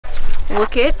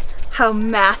Look at how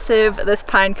massive this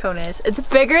pine cone is. It's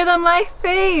bigger than my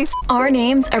face. Our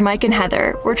names are Mike and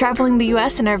Heather. We're traveling the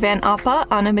US in our van Appa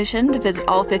on a mission to visit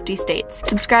all 50 states.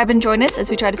 Subscribe and join us as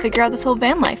we try to figure out this whole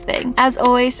van life thing. As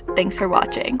always, thanks for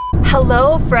watching.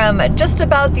 Hello from just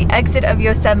about the exit of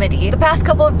Yosemite. The past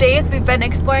couple of days we've been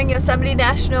exploring Yosemite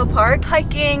National Park,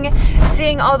 hiking,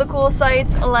 seeing all the cool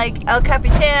sights like El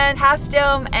Capitan, Half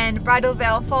Dome, and Bridal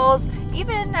Veil Falls.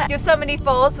 Even Yosemite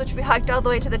Falls, which we hiked all the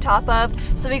way to the top of.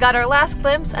 So we got our last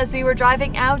glimpse as we were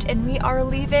driving out, and we are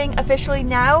leaving officially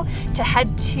now to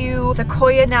head to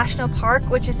Sequoia National Park,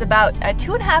 which is about a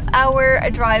 2.5-hour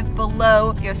drive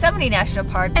below Yosemite National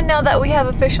Park. And now that we have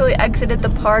officially exited the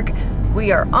park,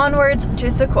 we are onwards to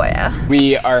Sequoia.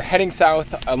 We are heading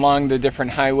south along the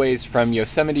different highways from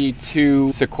Yosemite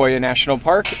to Sequoia National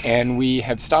Park, and we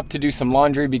have stopped to do some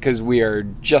laundry because we are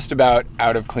just about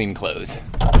out of clean clothes.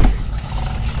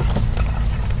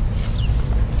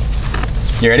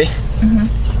 You ready?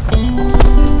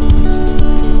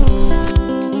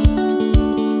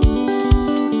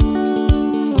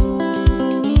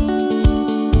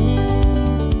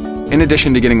 In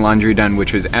addition to getting laundry done,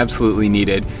 which was absolutely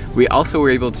needed, we also were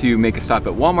able to make a stop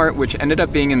at Walmart, which ended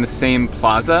up being in the same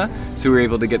plaza. So we were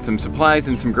able to get some supplies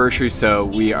and some groceries. So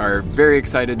we are very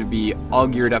excited to be all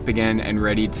geared up again and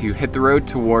ready to hit the road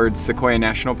towards Sequoia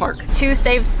National Park. To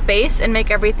save space and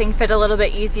make everything fit a little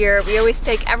bit easier, we always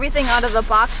take everything out of the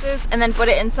boxes and then put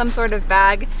it in some sort of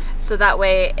bag. So that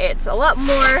way it's a lot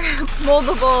more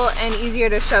moldable and easier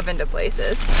to shove into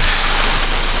places.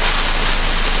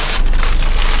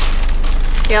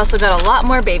 We also got a lot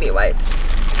more baby wipes.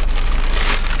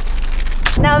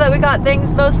 Now that we got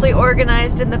things mostly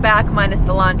organized in the back, minus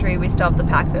the laundry, we still have to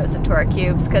pack those into our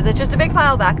cubes because it's just a big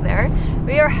pile back there.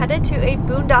 We are headed to a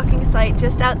boondocking site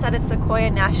just outside of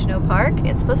Sequoia National Park.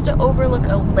 It's supposed to overlook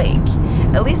a lake,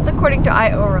 at least according to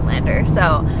iOverlander.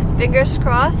 So fingers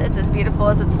crossed it's as beautiful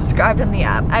as it's described in the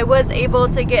app. I was able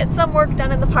to get some work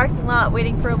done in the parking lot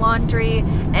waiting for laundry,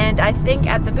 and I think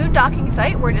at the boondocking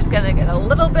site we're just gonna get a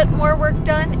little bit more work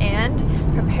done and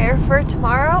prepare for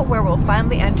tomorrow where we'll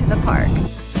finally enter the park.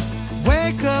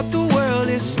 Wake up, the world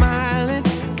is smiling.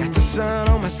 Got the sun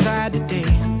on my side today.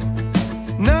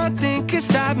 Nothing can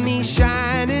stop me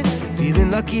shining.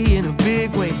 Feeling lucky in a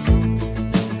big way.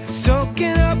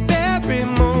 Soaking up every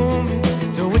moment.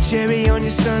 Throw a cherry on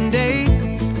your Sunday.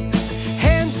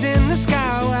 Hands in the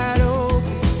sky wide open.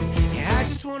 Yeah, I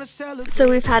just wanna celebrate. So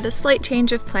we've had a slight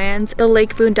change of plans. The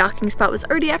lake boondocking spot was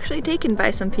already actually taken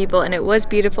by some people, and it was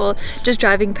beautiful just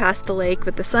driving past the lake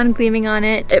with the sun gleaming on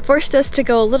it. It forced us to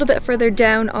go a little bit further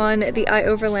down on the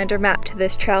iOverlander map to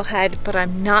this trailhead, but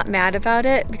I'm not mad about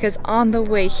it because on the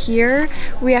way here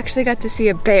we actually got to see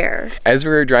a bear. As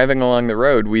we were driving along the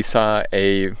road, we saw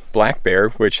a black bear,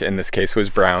 which in this case was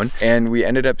brown, and we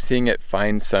ended up seeing it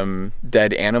find some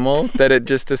dead animal that it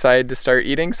just decided to start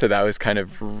eating. So that was kind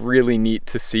of really neat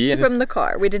to see. From the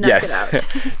car, we did not get out.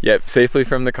 Yep, safely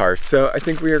from the car. So I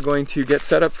think we are going to get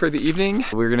set up for the evening.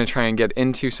 We're going to try and get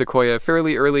into Sequoia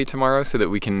fairly early tomorrow so that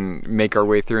we can make our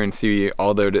way through and see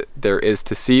all there is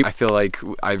to see. I feel like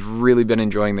I've really been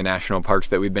enjoying the national parks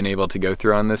that we've been able to go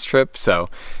through on this trip, so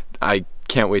I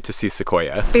can't wait to see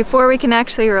Sequoia. Before we can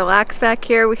actually relax back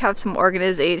here, we have some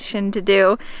organization to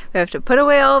do. We have to put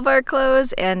away all of our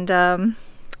clothes and,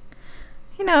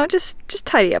 you know, just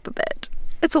tidy up a bit.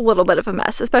 It's a little bit of a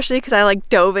mess, especially because I like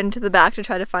dove into the back to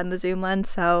try to find the zoom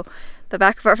lens, so the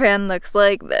back of our van looks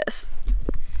like this.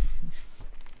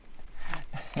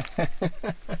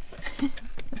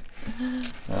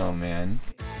 Oh man.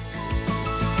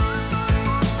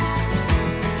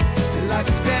 Life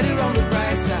is better on the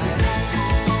bright side.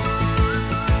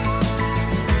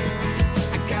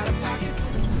 I got a pocket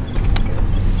full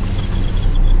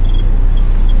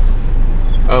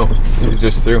of... Oh, you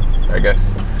just through, I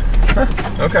guess.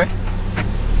 Okay.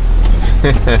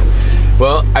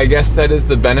 Well, I guess that is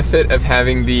the benefit of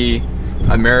having the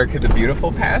America the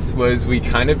Beautiful pass, was we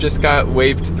kind of just got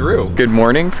waved through. Good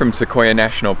morning from Sequoia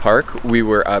National Park. We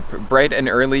were up bright and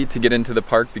early to get into the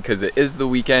park because it is the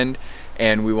weekend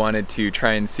and we wanted to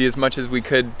try and see as much as we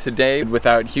could today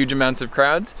without huge amounts of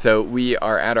crowds. So we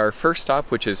are at our first stop,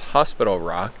 which is Hospital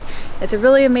Rock. It's a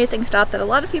really amazing stop that a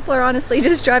lot of people are honestly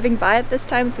just driving by at this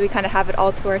time, so we kind of have it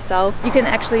all to ourselves. You can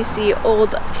actually see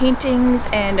old paintings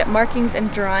and markings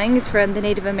and drawings from the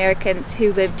Native Americans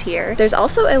who lived here. There's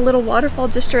also a little waterfall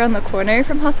just around the corner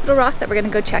from Hospital Rock that we're gonna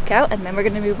go check out, and then we're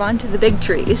gonna move on to the big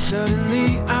trees.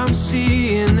 Suddenly I'm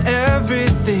seeing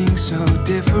everything so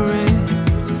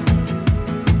different.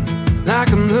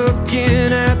 Like I'm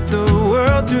looking at the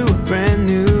world through a brand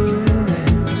new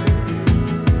lens.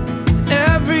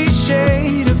 Every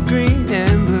shade of green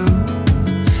and blue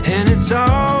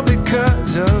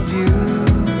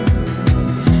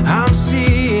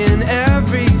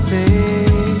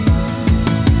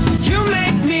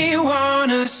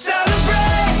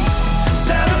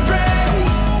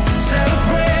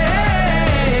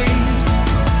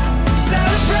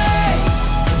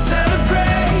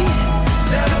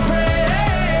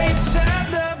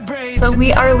So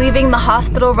we are leaving the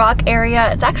Hospital Rock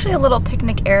area. It's actually a little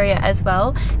picnic area as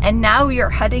well. And now we are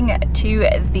heading to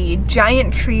the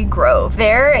Giant Tree Grove.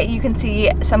 There you can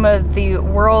see some of the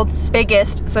world's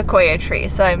biggest sequoia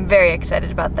trees. So I'm very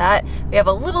excited about that. We have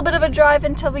a little bit of a drive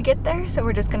until we get there. So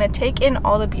we're just gonna take in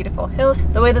all the beautiful hills.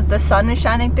 The way that the sun is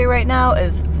shining through right now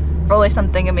is really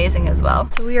something amazing as well.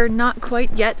 So we are not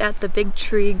quite yet at the Big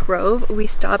Tree Grove. We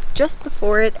stopped just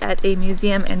before it at a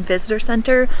museum and visitor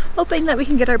center, hoping that we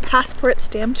can get our passport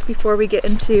stamped before we get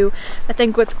into, I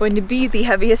think, what's going to be the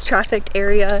heaviest trafficked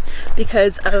area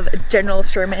because of General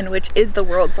Sherman, which is the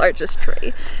world's largest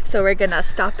tree. So we're gonna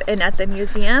stop in at the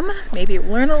museum, maybe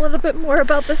learn a little bit more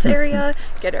about this area,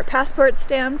 get our passport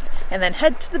stamped, and then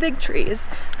head to the big trees.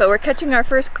 But we're catching our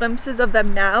first glimpses of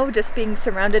them now, just being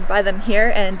surrounded by them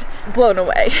here, and blown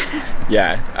away.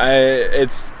 Yeah,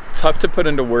 it's tough to put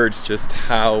into words just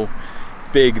how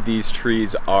big these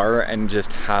trees are and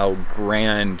just how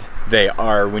grand they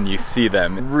are when you see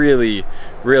them. Really,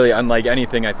 really unlike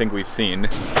anything I think we've seen.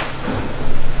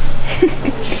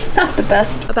 Not the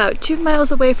best. About 2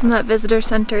 miles away from that visitor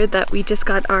center that we just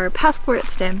got our passport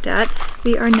stamped at,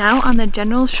 we are now on the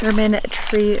General Sherman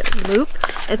Tree Loop.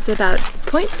 It's about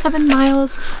 0.7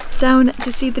 miles down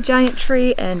to see the giant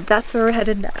tree, and that's where we're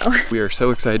headed now. We are so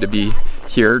excited to be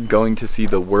here going to see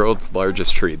the world's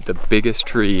largest tree. The biggest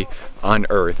tree on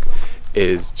Earth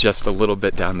is just a little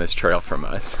bit down this trail from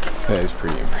us. That is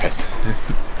pretty impressive.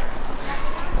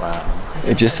 Wow.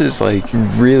 It just is like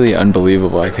really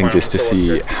unbelievable, I think, just to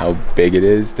see how big it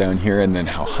is down here and then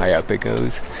how high up it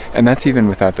goes. And that's even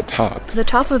without the top. The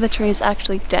top of the tree is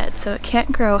actually dead, so it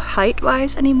can't grow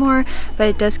height-wise anymore, but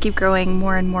it does keep growing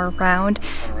more and more round,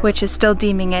 which is still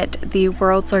deeming it the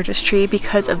world's largest tree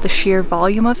because of the sheer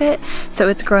volume of it. So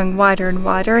it's growing wider and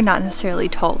wider, not necessarily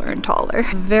taller and taller.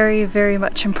 Very, very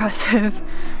much impressive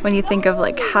when you think of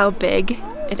like how big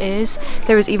it is.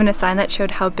 There was even a sign that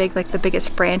showed how big like the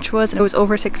biggest branch was, and it was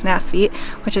over 6.5 feet,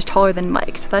 which is taller than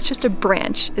Mike. So that's just a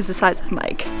branch is the size of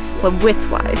Mike,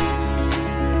 width-wise.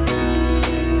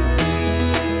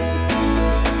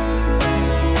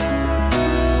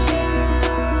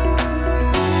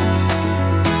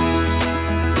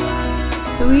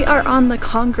 We are on the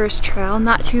Congress Trail,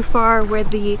 not too far where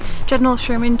the General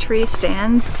Sherman tree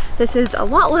stands. This is a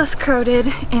lot less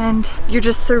crowded, and you're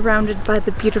just surrounded by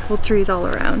the beautiful trees all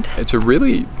around. It's a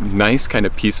really nice, kind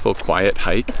of peaceful, quiet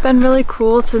hike. It's been really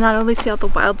cool to not only see all the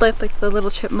wildlife, like the little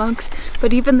chipmunks,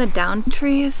 but even the down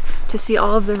trees, to see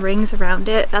all of the rings around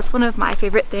it. That's one of my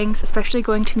favorite things, especially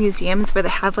going to museums where they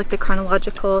have like the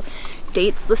chronological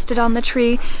dates listed on the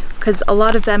tree, because a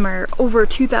lot of them are over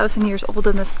 2,000 years old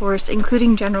in this forest,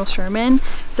 including General Sherman.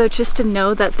 So just to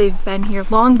know that they've been here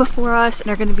long before us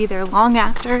and are going to be there long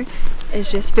after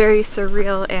is just very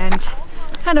surreal and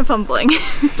kind of humbling.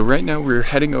 Right now we're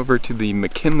heading over to the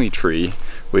McKinley tree,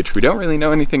 which we don't really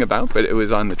know anything about, but it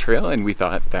was on the trail and we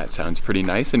thought that sounds pretty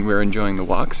nice and we're enjoying the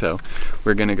walk, so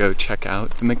we're gonna go check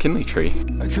out the McKinley tree.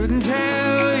 I couldn't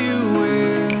tell you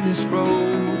where this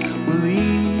road will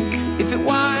lead, if it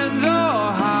winds or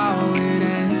how it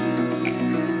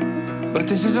ends, but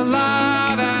this is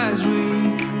alive as we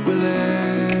will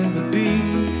ever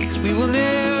be, 'cause we will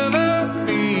never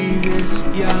be this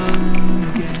young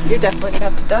again. You're definitely gonna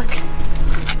have to duck.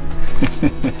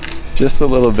 Just a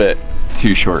little bit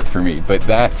too short for me, but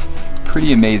that's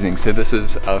pretty amazing. So this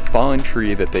is a fallen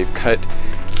tree that they've cut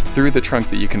through the trunk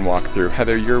that you can walk through.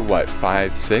 Heather, you're what,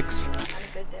 5'6"?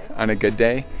 On a good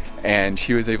day? And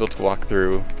she was able to walk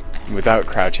through without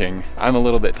crouching. I'm a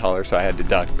little bit taller, so I had to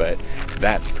duck, but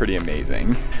that's pretty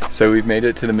amazing. So we've made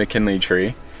it to the McKinley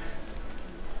tree.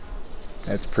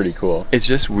 That's pretty cool. It's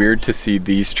just weird to see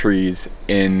these trees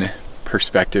in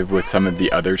perspective with some of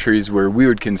the other trees where we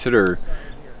would consider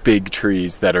big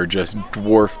trees that are just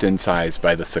dwarfed in size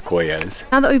by the sequoias.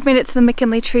 Now that we've made it to the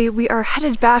McKinley tree, we are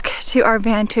headed back to our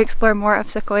van to explore more of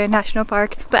Sequoia National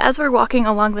Park. But as we're walking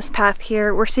along this path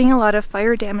here, we're seeing a lot of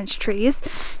fire damaged trees.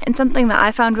 And something that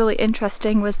I found really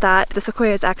interesting was that the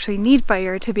sequoias actually need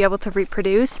fire to be able to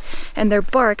reproduce, and their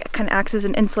bark kind of acts as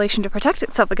an insulation to protect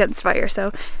itself against fire.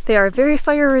 So they are very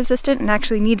fire resistant and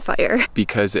actually need fire.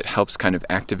 Because it helps kind of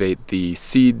activate the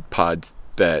seed pods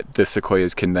that the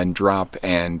sequoias can then drop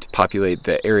and populate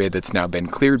the area that's now been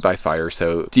cleared by fire.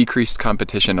 So decreased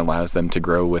competition allows them to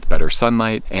grow with better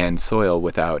sunlight and soil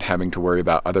without having to worry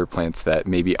about other plants that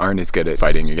maybe aren't as good at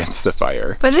fighting against the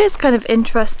fire. But it is kind of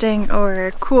interesting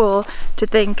or cool to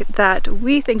think that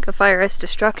we think of fire as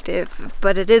destructive,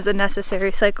 but it is a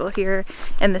necessary cycle here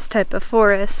in this type of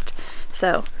forest.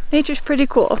 So nature's pretty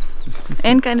cool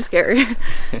and kind of scary.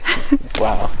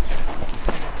 Wow.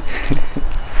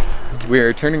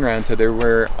 We're turning around, so there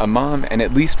were a mom and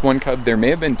at least one cub. There may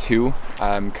have been two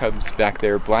cubs back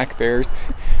there, black bears,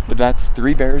 but that's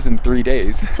 3 bears in 3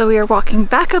 days. So we are walking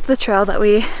back up the trail that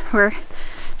we were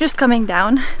just coming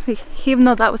down, even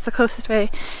though that was the closest way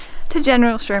to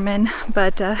General Sherman,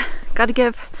 but gotta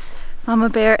give Mama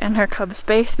Bear and her cub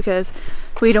space because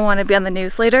we don't want to be on the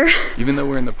news later. Even though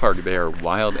we're in the park, they are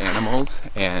wild animals,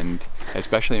 and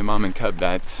especially a mom and cub,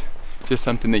 that's just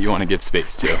something that you want to give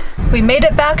space to. We made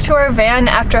it back to our van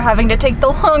after having to take the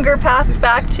longer path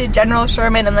back to General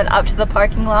Sherman and then up to the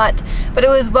parking lot, but it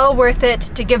was well worth it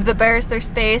to give the bears their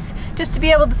space. Just to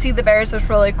be able to see the bears was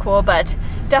really cool, but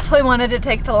definitely wanted to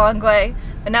take the long way.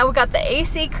 But now we got the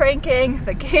AC cranking,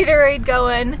 the Gatorade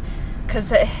going,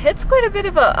 because it's quite a bit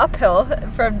of a uphill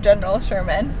from General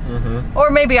Sherman. Or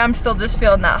maybe I'm still just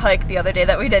feeling that hike the other day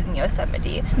that we did in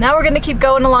Yosemite. Now we're gonna keep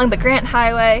going along the Grant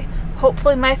Highway.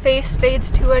 Hopefully my face fades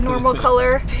to a normal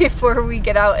color before we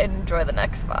get out and enjoy the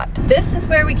next spot. This is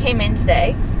where we came in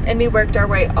today, and we worked our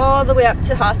way all the way up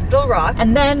to Hospital Rock,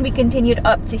 and then we continued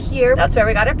up to here. That's where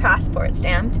we got our passport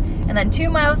stamped. And then 2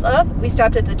 miles up, we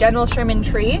stopped at the General Sherman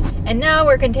tree, and now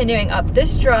we're continuing up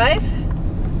this drive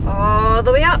all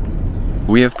the way up.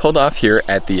 We have pulled off here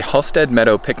at the Halstead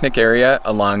Meadow picnic area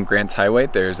along Grants Highway.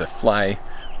 There's a fly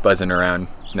buzzing around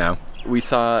now. We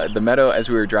saw the meadow as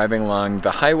we were driving along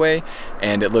the highway,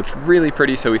 and it looked really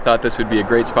pretty, so we thought this would be a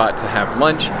great spot to have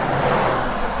lunch.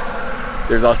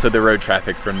 There's also the road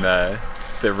traffic from the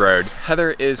road.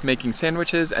 Heather is making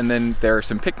sandwiches, and then there are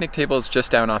some picnic tables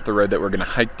just down off the road that we're gonna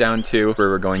hike down to, where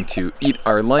we're going to eat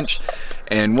our lunch.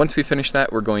 And once we finish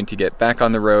that, we're going to get back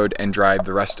on the road and drive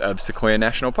the rest of Sequoia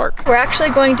National Park. We're actually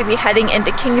going to be heading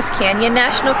into Kings Canyon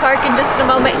National Park in just a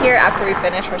moment here after we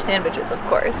finish our sandwiches, of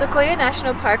course. Sequoia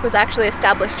National Park was actually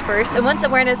established first, and once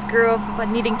awareness grew of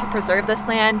needing to preserve this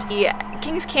land, the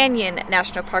Kings Canyon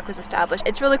National Park was established.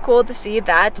 It's really cool to see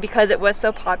that because it was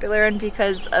so popular and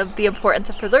because of the importance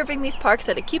of preserving these parks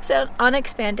that it keeps on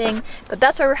expanding. But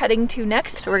that's where we're heading to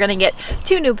next. So we're gonna get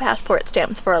 2 new passport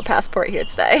stamps for our passport here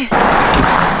today. Okay,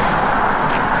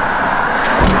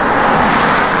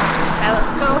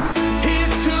 let's go.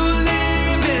 Here's to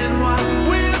living while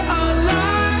we're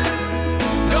alive.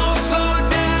 Don't slow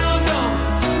down, don't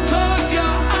close your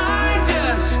eyes.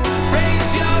 Just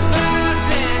raise your glass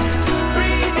and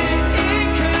breathe it in,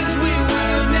 'cause we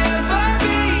will never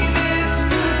be this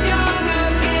young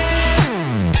again.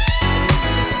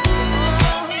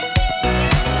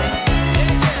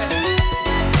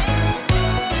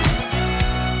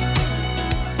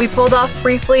 We pulled off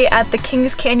briefly at the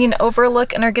Kings Canyon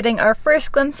overlook and are getting our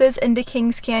first glimpses into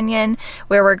Kings Canyon,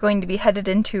 where we're going to be headed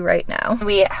into right now.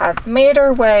 We have made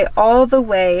our way all the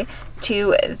way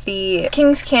to the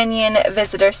Kings Canyon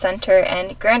Visitor Center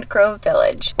and Grant Grove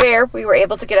Village, where we were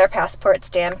able to get our passport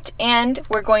stamped, and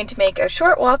we're going to make a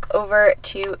short walk over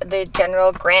to the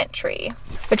General Grant tree.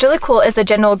 What's really cool is the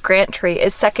General Grant tree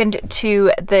is second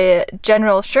to the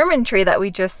General Sherman tree that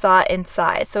we just saw in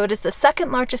size. So it is the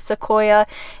second largest sequoia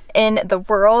in the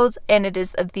world, and it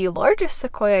is the largest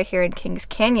sequoia here in Kings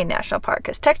Canyon National Park,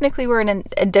 because technically we're in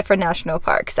a different national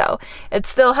park, so it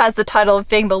still has the title of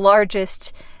being the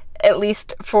largest, at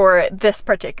least for this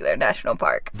particular national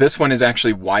park. This one is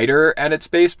actually wider at its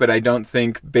base, but I don't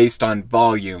think based on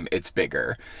volume it's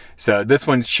bigger. So this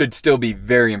one should still be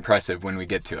very impressive when we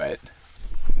get to it.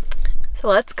 So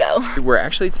let's go. We're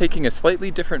actually taking a slightly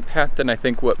different path than I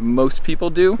think what most people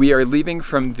do. We are leaving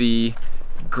from the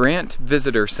Grant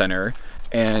Visitor Center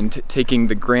and taking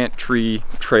the Grant Tree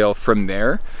Trail from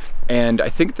there. And I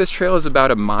think this trail is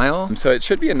about a mile, so it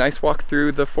should be a nice walk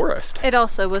through the forest. It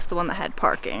also was the one that had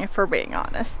parking, if we're being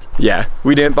honest. Yeah,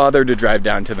 we didn't bother to drive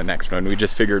down to the next one. We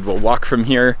just figured we'll walk from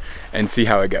here and see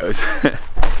how it goes.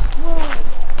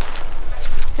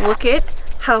 Look at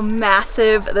how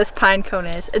massive this pine cone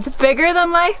is. It's bigger than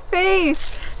my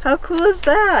face. How cool is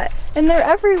that? And they're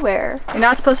everywhere. You're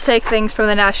not supposed to take things from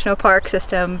the national park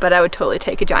system, but I would totally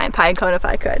take a giant pine cone if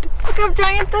I could. Look how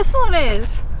giant this one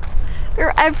is.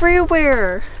 They're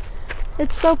everywhere.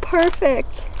 It's so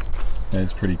perfect. That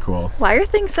is pretty cool. Why are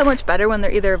things so much better when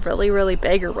they're either really, really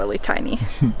big or really tiny?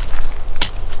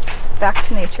 Back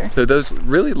to nature. So those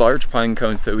really large pine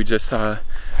cones that we just saw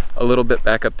a little bit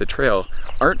back up the trail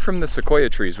aren't from the sequoia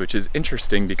trees, which is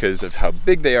interesting because of how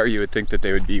big they are. You would think that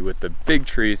they would be with the big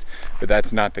trees, but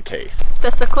that's not the case.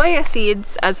 The sequoia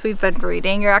seeds, as we've been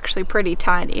reading, are actually pretty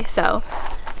tiny, so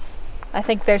I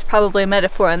think there's probably a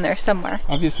metaphor in there somewhere.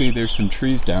 Obviously there's some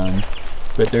trees down,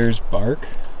 but there's bark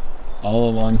all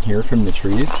along here from the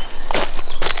trees.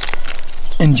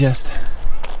 And just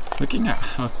Looking at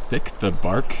how thick the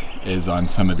bark is on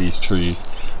some of these trees,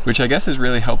 which I guess is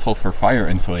really helpful for fire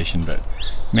insulation, but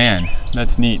man,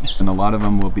 that's neat. And a lot of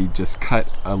them will be just cut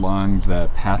along the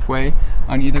pathway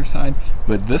on either side,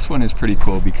 but this one is pretty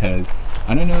cool because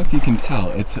I don't know if you can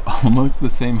tell, it's almost the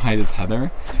same height as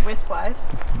Heather.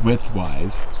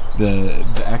 Width-wise,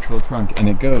 the actual trunk, and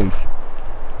it goes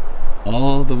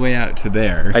all the way out to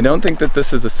there. I don't think that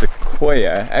this is a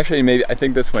sequoia. Actually, maybe, I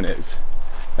think this one is.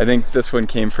 I think this one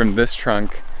came from this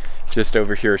trunk just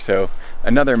over here. So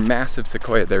another massive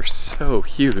sequoia. They're so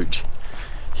huge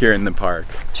here in the park.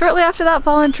 Shortly after that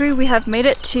fallen tree, we have made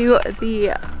it to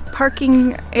the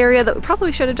parking area that we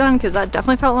probably should have done because that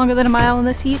definitely felt longer than a mile in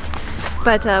this heat.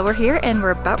 But we're here and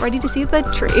we're about ready to see the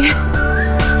tree.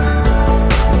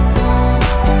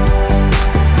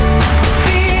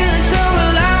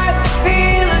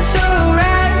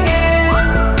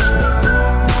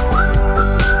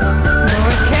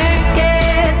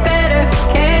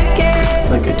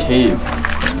 Cave.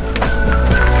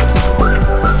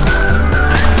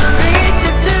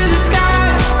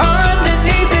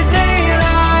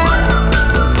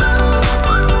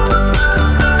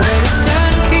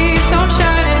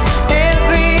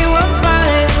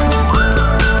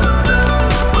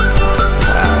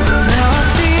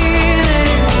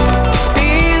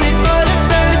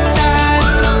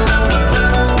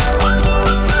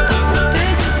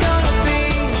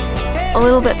 A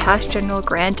little bit past General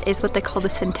Grant is what they call the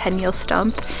Centennial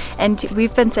Stump, and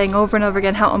we've been saying over and over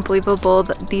again how unbelievable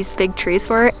these big trees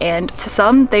were, and to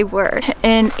some they were.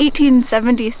 In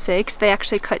 1876 they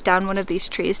actually cut down one of these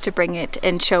trees to bring it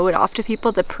and show it off to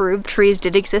people to prove trees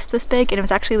did exist this big, and it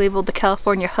was actually labeled the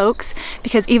California hoax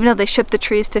because even though they shipped the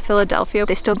trees to Philadelphia,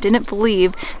 they still didn't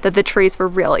believe that the trees were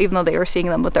real even though they were seeing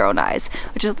them with their own eyes,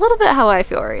 which is a little bit how I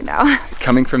feel right now.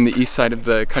 Coming from the east side of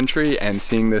the country and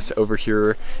seeing this over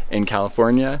here in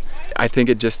California, I think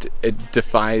it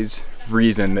defies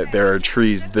reason that there are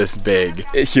trees this big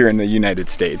here in the United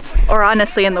States. Or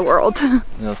honestly in the world.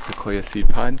 Little sequoia seed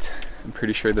pods. I'm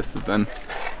pretty sure this is them.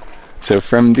 So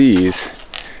from these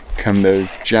come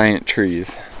those giant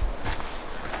trees.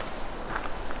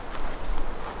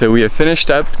 So we have finished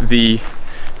up the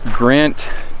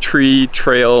Grant Tree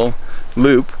Trail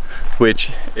loop,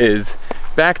 which is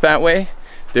back that way.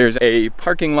 There's a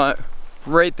parking lot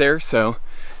right there, so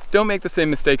don't make the same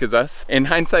mistake as us. In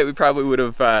hindsight, we probably would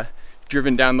have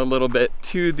driven down a little bit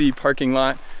to the parking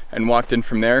lot and walked in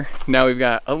from there. Now we've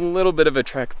got a little bit of a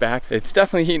trek back. It's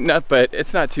definitely heating up, but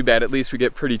it's not too bad. At least we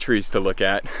get pretty trees to look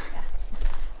at.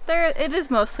 It is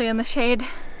mostly in the shade,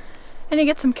 and you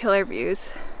get some killer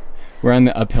views. We're on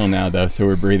the uphill now though, so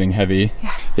we're breathing heavy.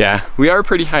 Yeah, we are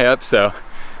pretty high up, so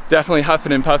definitely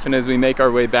huffing and puffing as we make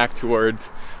our way back towards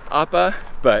Appa,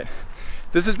 but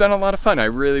this has been a lot of fun. I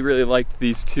really liked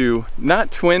these two,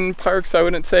 not twin parks I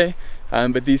wouldn't say,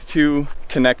 but these two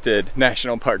connected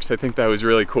national parks. I think that was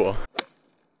really cool.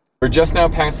 We're just now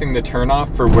passing the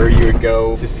turnoff for where you would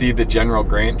go to see the General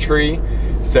Grant tree.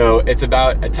 So it's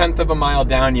about 1/10 of a mile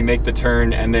down, you make the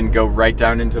turn and then go right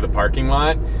down into the parking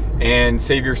lot and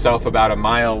save yourself about a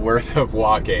mile worth of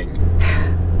walking.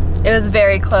 It was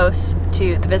very close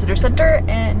to the visitor center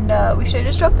and we should have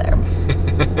just drove there.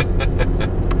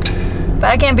 But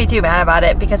I can't be too mad about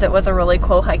it because it was a really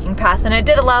cool hiking path and it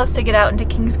did allow us to get out into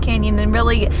Kings Canyon and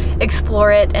really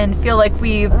explore it and feel like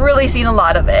we've really seen a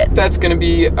lot of it. That's gonna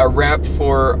be a wrap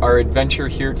for our adventure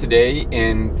here today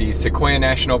in the Sequoia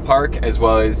National Park as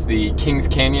well as the Kings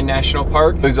Canyon National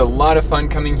Park. There's a lot of fun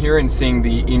coming here and seeing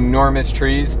the enormous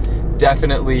trees.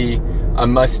 Definitely a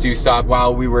must-do stop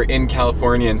while we were in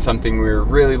California and something we were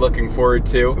really looking forward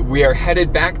to. We are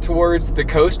headed back towards the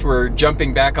coast. We're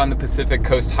jumping back on the Pacific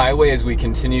Coast Highway as we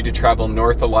continue to travel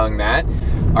north along that.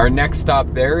 Our next stop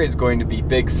there is going to be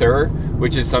Big Sur,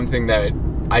 which is something that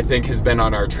I think has been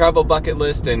on our travel bucket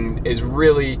list and is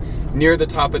really near the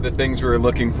top of the things we were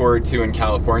looking forward to in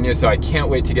California, so I can't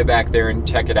wait to get back there and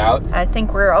check it out. I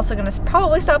think we're also gonna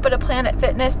probably stop at a Planet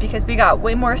Fitness because we got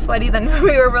way more sweaty than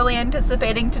we were really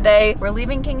anticipating today. We're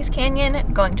leaving Kings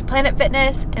Canyon, going to Planet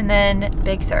Fitness, and then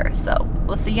Big Sur, so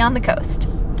we'll see you on the coast.